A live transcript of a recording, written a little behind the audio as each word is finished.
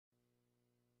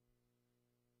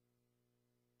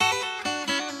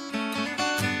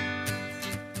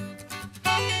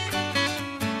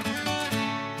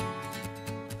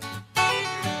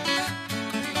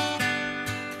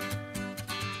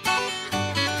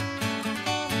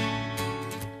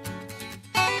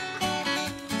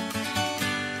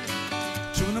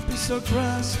saw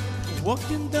grass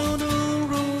walking down the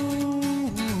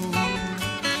road.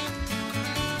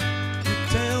 You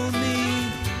tell me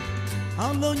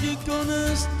how long you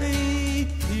gonna stay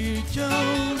here,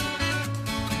 Joe.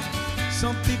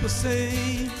 Some people say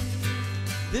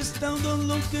this town don't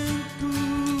look good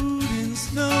in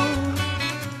snow.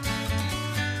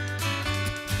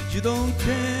 You don't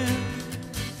care,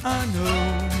 I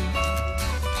know.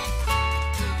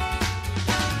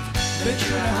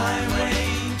 Ventura Highway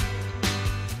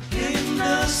in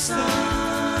the sunshine,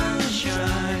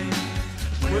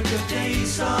 where the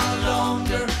days are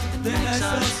longer, the nights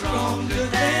are stronger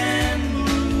than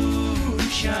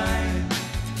moonshine.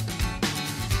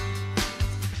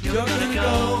 You're gonna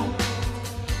go,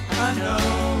 I know.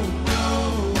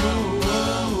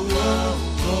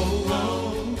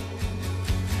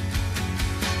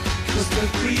 Cause the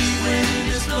free wind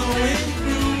is blowing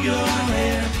through your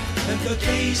hair, and the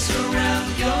days surround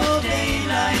your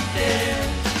daylight there.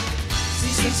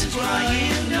 Seasons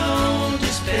crying, no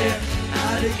despair.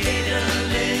 Alligator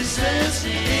lizards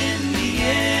in the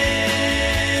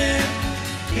air,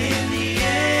 in the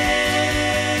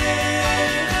air.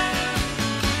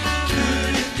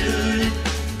 Do-it, do-it,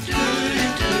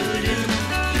 do-it, do-it,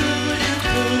 do-it,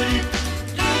 do-it,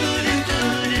 do-it,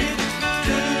 do-it,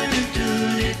 do-it,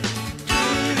 do-it,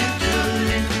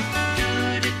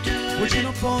 do-it. Watching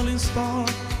a falling star,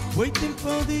 waiting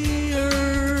for the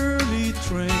early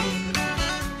train.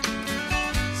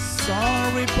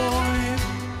 Sorry boy,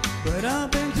 but I've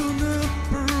been to the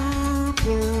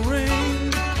purple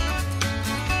rain.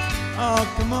 Oh,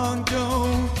 come on, Joe,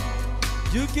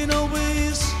 you can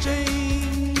always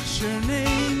change your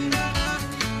name.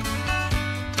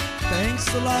 Thanks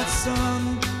a lot,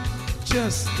 son,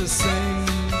 just the same.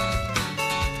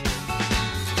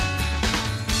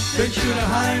 Ventura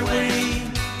Highway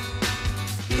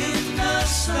in the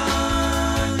sunshine,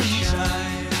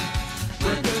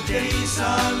 where the days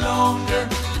are longer,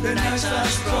 the nights are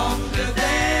stronger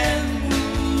than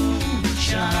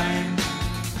moonshine.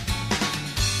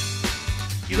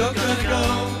 You're gonna go,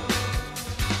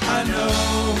 I know.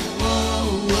 Whoa,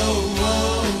 whoa,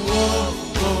 whoa, whoa,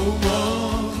 whoa,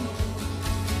 whoa.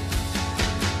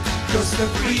 Cause the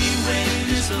free wind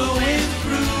is blowing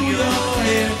through your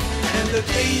hair, and the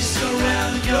days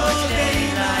surround your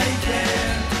daylight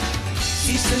there.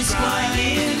 Seasons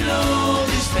crying, no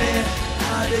despair.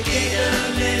 Alligator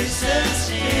lizards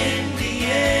in the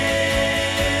air.